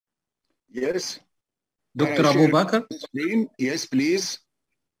Yes. Dr. Aboubakr? Yes, please.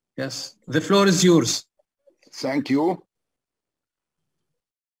 Yes, the floor is yours. Thank you.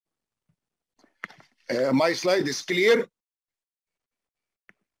 My slide is clear.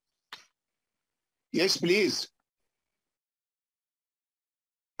 Yes, please.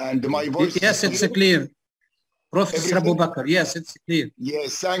 And my voice yes, it's clear. Professor Aboubakr, yes, it's clear.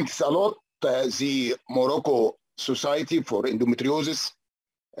 Yes, thanks a lot, the Morocco Society for Endometriosis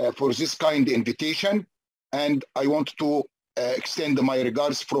for this kind invitation. And I want to extend my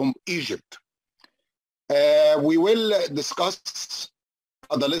regards from Egypt. We will discuss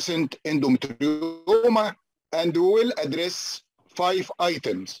adolescent endometrioma and we will address 5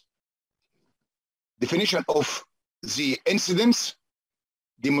 items. Definition of the incidence,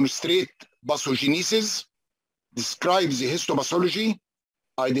 demonstrate pathogenesis, describe the histopathology,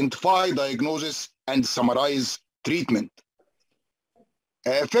 identify diagnosis, and summarize treatment.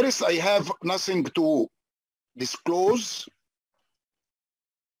 First, I have nothing to disclose.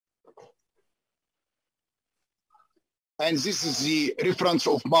 And this is the reference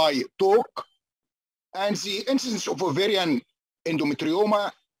of my talk. And the incidence of ovarian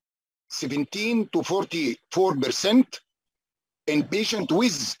endometrioma, 17 to 44% in patients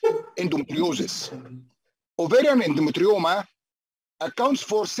with endometriosis. Ovarian endometrioma accounts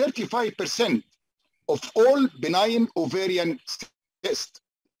for 35% of all benign ovarian cysts.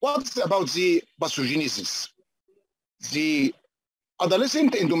 What's about the pathogenesis? The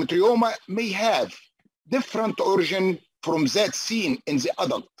adolescent endometrioma may have different origin from that seen in the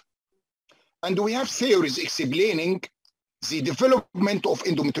adult. And we have theories explaining the development of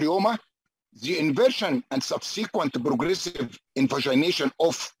endometrioma, the inversion and subsequent progressive invagination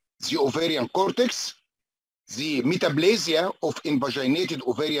of the ovarian cortex, the metaplasia of invaginated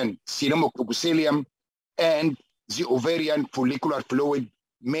ovarian seromicrobacterium, and the ovarian follicular fluid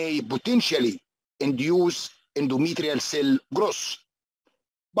may potentially induce endometrial cell growth.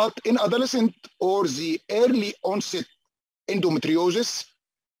 But in adolescent or the early onset endometriosis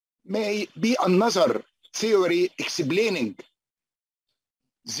may be another theory explaining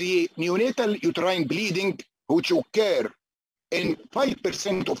the neonatal uterine bleeding, which occur in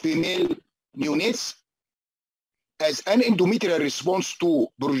 5% of female neonates as an endometrial response to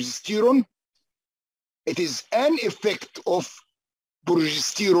progesterone. It is an effect of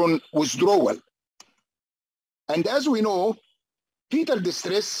progesterone withdrawal. And as we know, fetal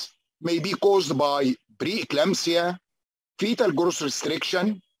distress may be caused by preeclampsia, fetal growth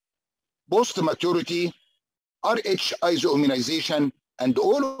restriction, post-maturity, RH isoimmunization, and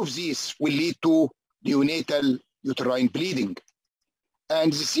all of these will lead to neonatal uterine bleeding.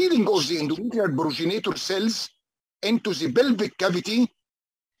 And the seeding of the endometrial progenitor cells into the pelvic cavity,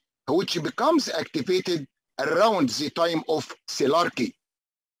 which becomes activated around the time of cellarchy.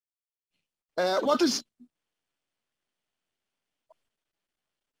 What is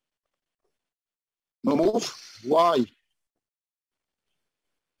no move? Why?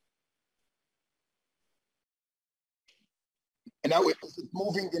 And now is it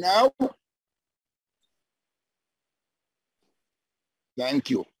moving now?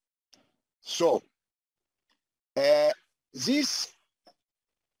 Thank you. So this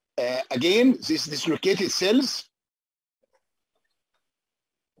again, these dislocated cells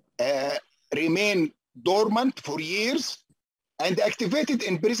remain dormant for years and activated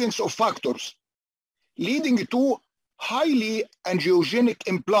in presence of factors leading to highly angiogenic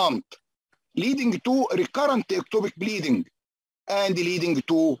implant, leading to recurrent ectopic bleeding, and leading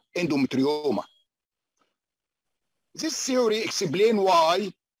to endometrioma. This theory explains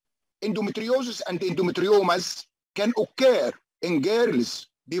why endometriosis and endometriomas can occur in girls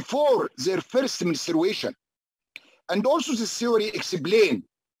before their first menstruation. And also this theory explains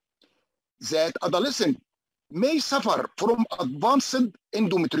that adolescents may suffer from advanced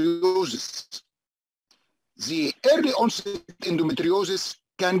endometriosis. The early onset endometriosis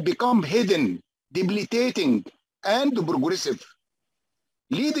can become hidden, debilitating, and progressive,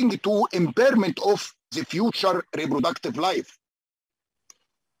 leading to impairment of the future reproductive life.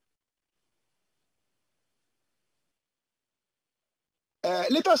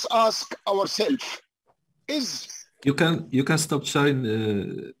 Let us ask ourselves, is... You can stop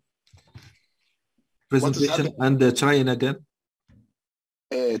sharing presentation and trying again.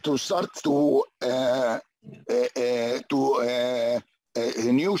 To start to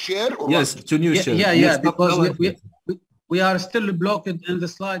new share? Or yes, what? to new share. Yeah, yes, because we are still blocked in the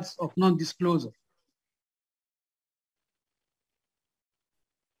slides of non-disclosure.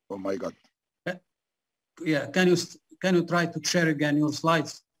 Oh my God. Yeah, can you try to share again your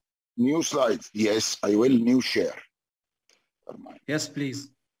slides? New slides, yes, I will new share. Yes, please.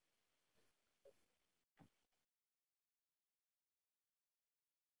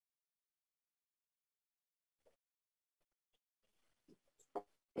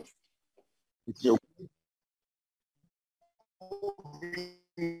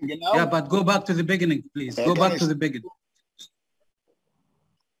 Yeah, but go back to the beginning, please. Go back to the beginning.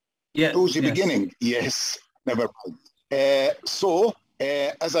 Yeah. To the beginning, yes. Never mind.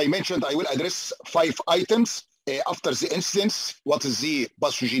 As I mentioned, I will address 5 items after the incidence. What is the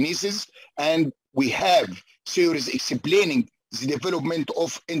pathogenesis? And we have theories explaining the development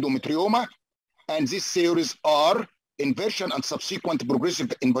of endometrioma. And these theories are inversion and subsequent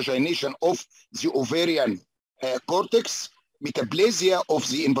progressive invagination of the ovarian cortex, metaplasia of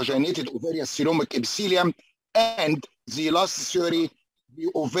the invaginated ovarian ceromic epithelium, and the last theory, the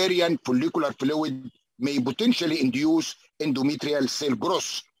ovarian follicular fluid may potentially induce endometrial cell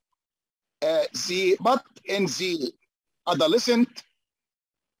growth. But in the adolescent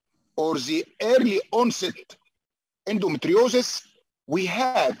or the early onset endometriosis, we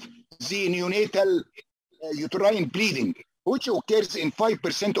have the neonatal uterine bleeding, which occurs in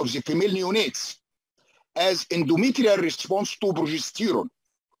 5% of the female neonates as endometrial response to progesterone.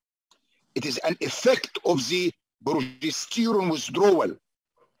 It is an effect of the progesterone withdrawal.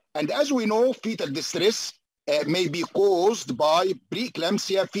 And as we know, fetal distress may be caused by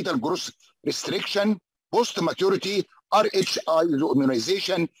preeclampsia, fetal growth restriction, post-maturity, RHI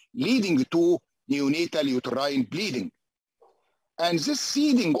immunization, leading to neonatal uterine bleeding. And this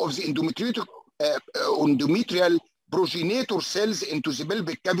seeding of the endometrial progenitor cells into the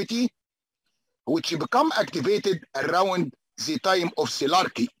pelvic cavity, which become activated around the time of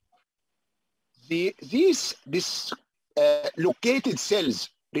celarchy. These dislocated cells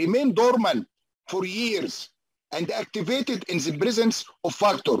remain dormant for years and activated in the presence of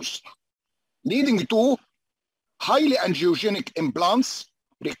factors, leading to highly angiogenic implants,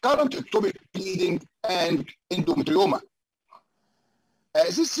 recurrent ectopic bleeding, and endometrioma.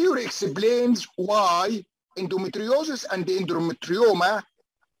 This theory explains why endometriosis and endometrioma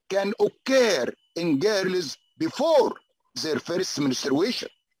can occur in girls before their first menstruation,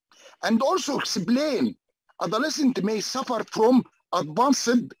 and also explain adolescents may suffer from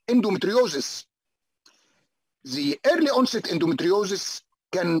advanced endometriosis. The early onset endometriosis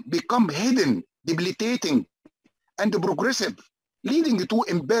can become hidden, debilitating, and progressive, leading to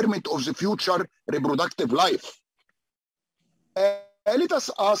impairment of the future reproductive life. Let us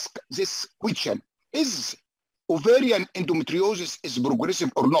ask this question: is ovarian endometriosis is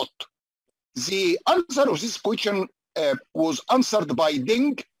progressive or not? The answer of this question was answered by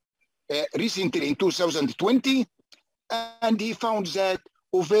Deng recently in 2020, and he found that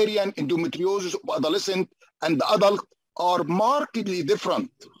ovarian endometriosis of adolescent and adult are markedly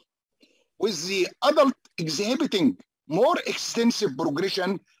different, with the adult exhibiting more extensive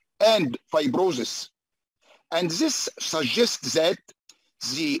progression and fibrosis. And this suggests that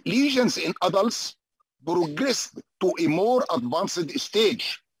the lesions in adults progressed to a more advanced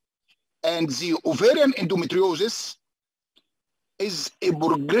stage, and the ovarian endometriosis is a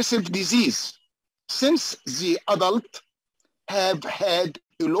progressive disease since the adult have had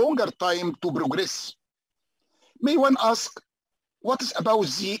a longer time to progress. May one ask, what is about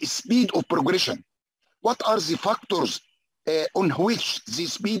the speed of progression? What are the factors on which the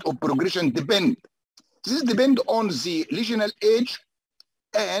speed of progression depend? This depends on the lesional age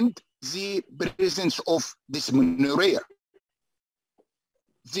and the presence of dysmenorrhea.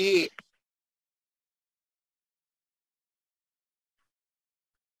 The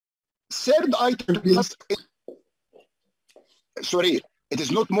third item is, sorry, it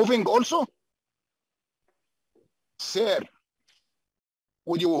is not moving also? Sir,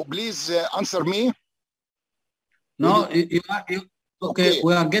 would you please answer me? No, okay,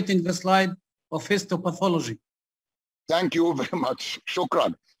 we are getting the slide of histopathology. Thank you very much.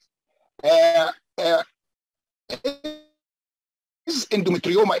 Shukran.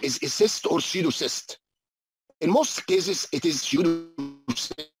 Endometrioma is a cyst or pseudocyst. In most cases, it is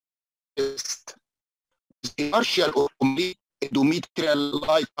pseudocyst. Partial or complete endometrial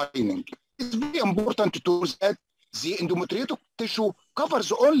lining. It's very important to know that the endometriotic tissue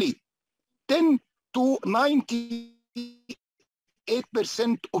covers only 10 to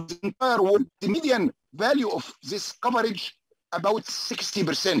 98% of the entire wall. The median value of this coverage about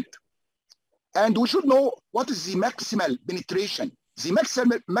 60%. And we should know what is the maximal penetration. The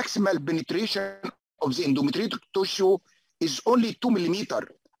maximal penetration of the endometriotic tissue is only 2 millimeter.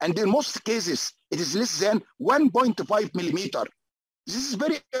 And in most cases, it is less than 1.5 millimeter. This is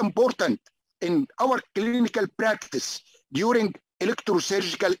very important in our clinical practice during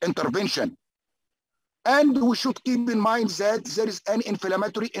electrosurgical intervention. And we should keep in mind that there is an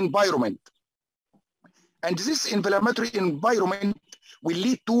inflammatory environment. And this inflammatory environment will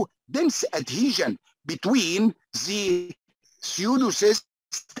lead to dense adhesion between the pseudocyst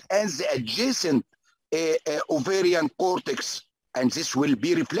and the adjacent ovarian cortex, and this will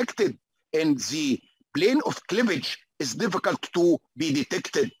be reflected in the plane of cleavage is difficult to be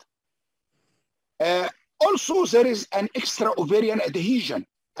detected. Also, there is an extra ovarian adhesion,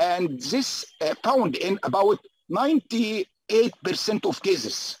 and this found in about 98% of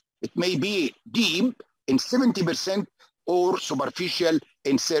cases. It may be deep in 70% or superficial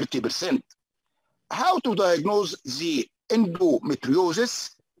in 30%. How to diagnose the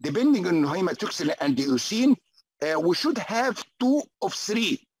endometriosis? Depending on hematoxylin and eosin, we should have two of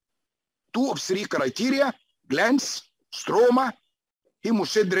three criteria: glands, stroma,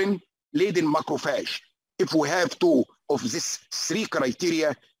 hemosiderin-laden macrophage. If we have two of these three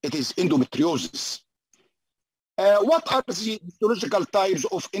criteria, it is endometriosis. What are the histological types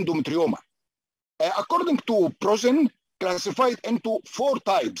of endometrioma? According to Prosen, classified into 4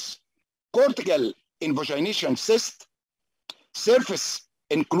 types: cortical invagination cyst, surface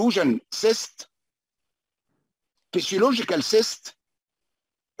inclusion cyst, physiological cyst,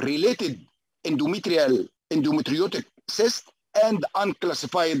 related endometriotic cyst, and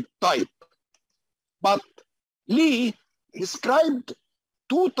unclassified type. But Lee described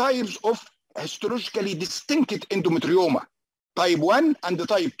 2 types of histologically distinct endometrioma, type 1 and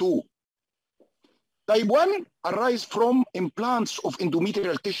type 2. Type 1 arise from implants of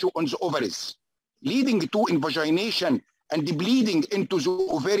endometrial tissue on the ovaries, leading to invagination and bleeding into the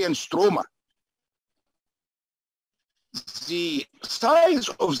ovarian stroma. The size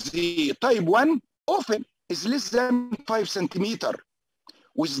of the type 1 often is less than 5 centimeters,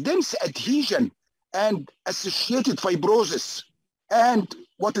 with dense adhesion and associated fibrosis. And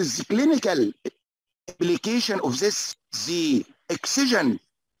what is the clinical implication of this? The excision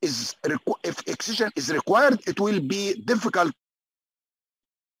is, if excision is required, it will be difficult,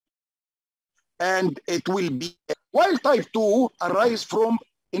 and it will be, while type 2 arise from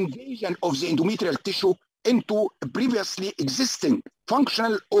invasion of the endometrial tissue into previously existing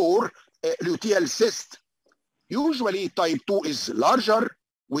functional or luteal cyst. Usually type 2 is larger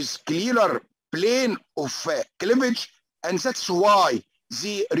with clearer plane of cleavage, and that's why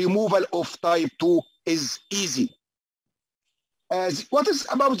the removal of type 2 is easy. What is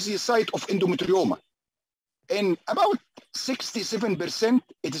about the site of endometrioma? In about 67%,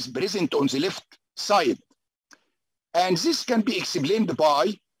 it is present on the left side. And this can be explained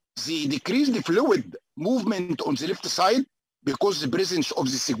by the decreased fluid movement on the left side because the presence of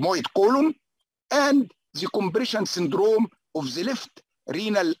the sigmoid colon and the compression syndrome of the left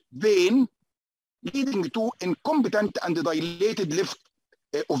renal vein, leading to incompetent and dilated left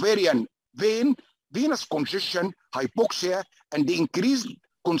ovarian vein, venous congestion, hypoxia, and the increased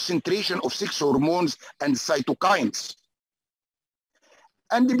concentration of sex hormones and cytokines.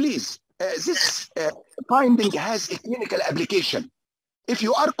 And please, this finding has a clinical application. If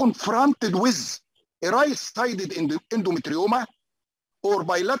you are confronted with a right-sided endometrioma or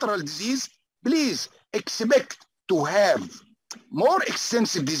bilateral disease, please expect to have more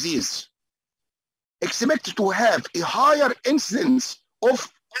extensive disease. Expect to have a higher incidence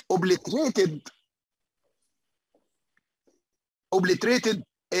of obliterated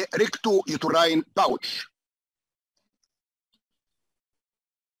rectouterine pouch.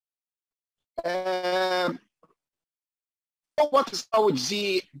 What is about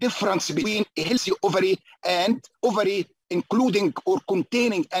the difference between a healthy ovary and ovary including or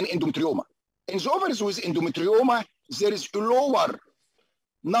containing an endometrioma? In the ovaries with endometrioma, there is a lower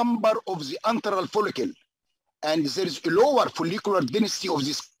number of the antral follicle, and there is a lower follicular density of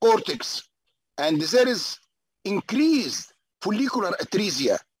this cortex, and there is increased follicular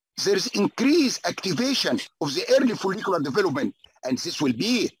atresia. There is increased activation of the early follicular development, and this will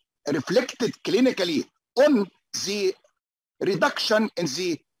be reflected clinically on the reduction in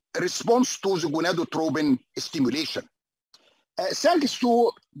the response to the gonadotropin stimulation. Thanks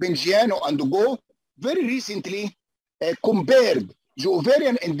to Bengiano and Go, very recently compared the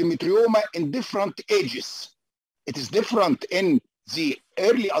ovarian endometrioma in different ages. It is different in the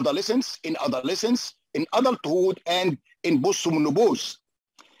early adolescence, in adulthood, and in postmenopause.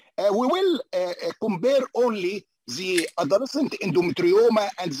 We will compare only the adolescent endometrioma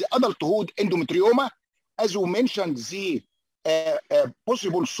and the adulthood endometrioma. As we mentioned, the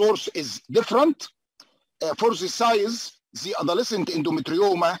possible source is different. For the size, the adolescent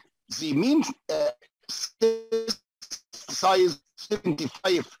endometrioma, the mean size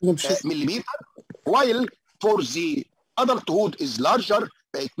 75 millimeter, while for the adulthood is larger.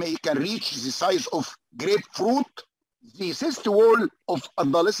 It can reach the size of grapefruit. The cyst wall of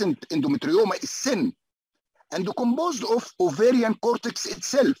adolescent endometrioma is thin and composed of ovarian cortex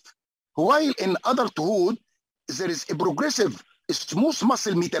itself, while in adulthood there is a progressive smooth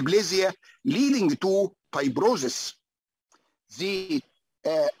muscle metaplasia leading to fibrosis. The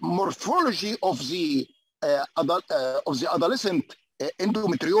morphology of the adolescent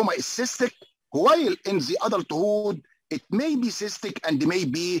endometrioma is cystic, while in the adulthood it may be cystic and may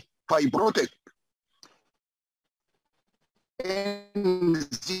be fibrotic. In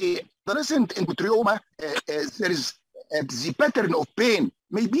the adolescent endometrioma, there is the pattern of pain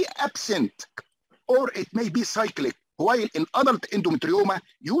may be absent or it may be cyclic, while in adult endometrioma,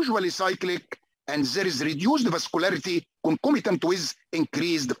 usually cyclic, and there is reduced vascularity concomitant with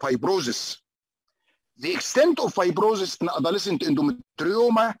increased fibrosis. The extent of fibrosis in adolescent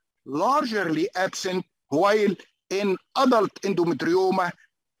endometrioma largely absent, while in adult endometrioma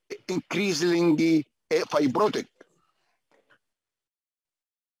increasingly fibrotic.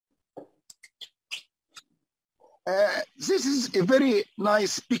 This is a very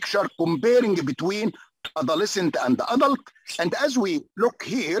nice picture comparing between adolescent and adult. And as we look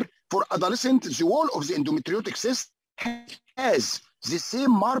here, for adolescent, the wall of the endometriotic cyst has the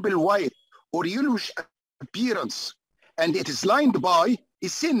same marble white or yellowish appearance, and it is lined by a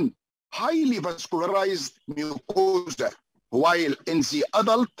thin, highly vascularized mucosa, while in the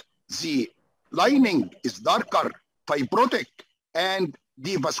adult, the lining is darker, fibrotic, and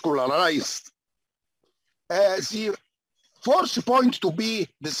devascularized. The fourth point to be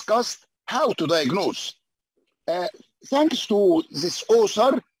discussed, how to diagnose. Thanks to this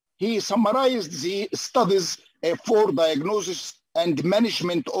author, he summarized the studies for diagnosis and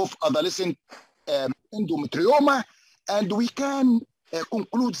management of adolescent endometrioma, and we can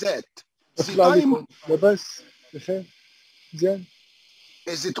conclude that the time...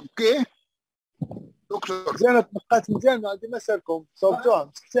 Is it okay? دكتور مزيانة تنقات مزيان، ما عندي ما سالكم صوبتوها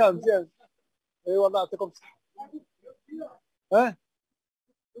مسكتيها مزيان. اي والله يعطيكم الصحة. ها؟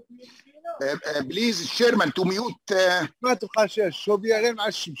 بليز الشيرمان تو ميوت. ما تبقى شاش شوبيا غير مع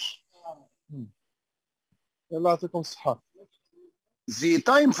الشمس. يلا يعطيكم الصحة. The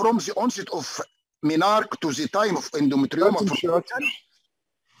time from the onset of menarche to the time of endometrioma,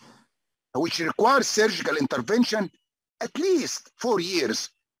 which requires surgical intervention, at least 4 years.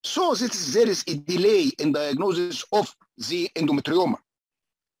 So that there is a delay in diagnosis of the endometrioma.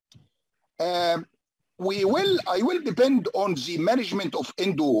 I will depend on the management of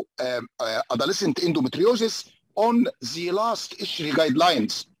adolescent endometriosis on the last issue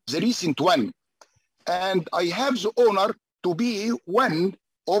guidelines, the recent one. And I have the honor to be one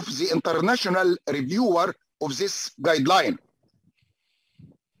of the international reviewer of this guideline.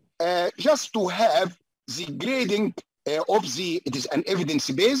 Just to have the grading of it is an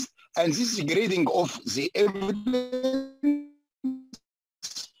evidence-based, and this is grading of the evidence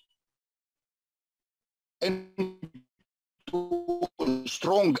into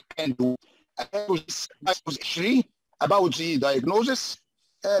strong and about the diagnosis.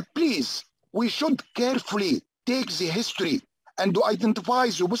 Please, we should carefully take the history and to identify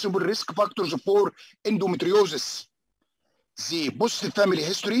the possible risk factors for endometriosis, the positive family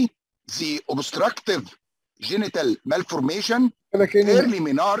history, the obstructive genital malformation, early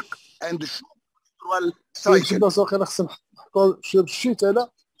menarche, and the menstrual cycle.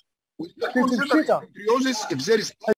 Endometriosis, if there is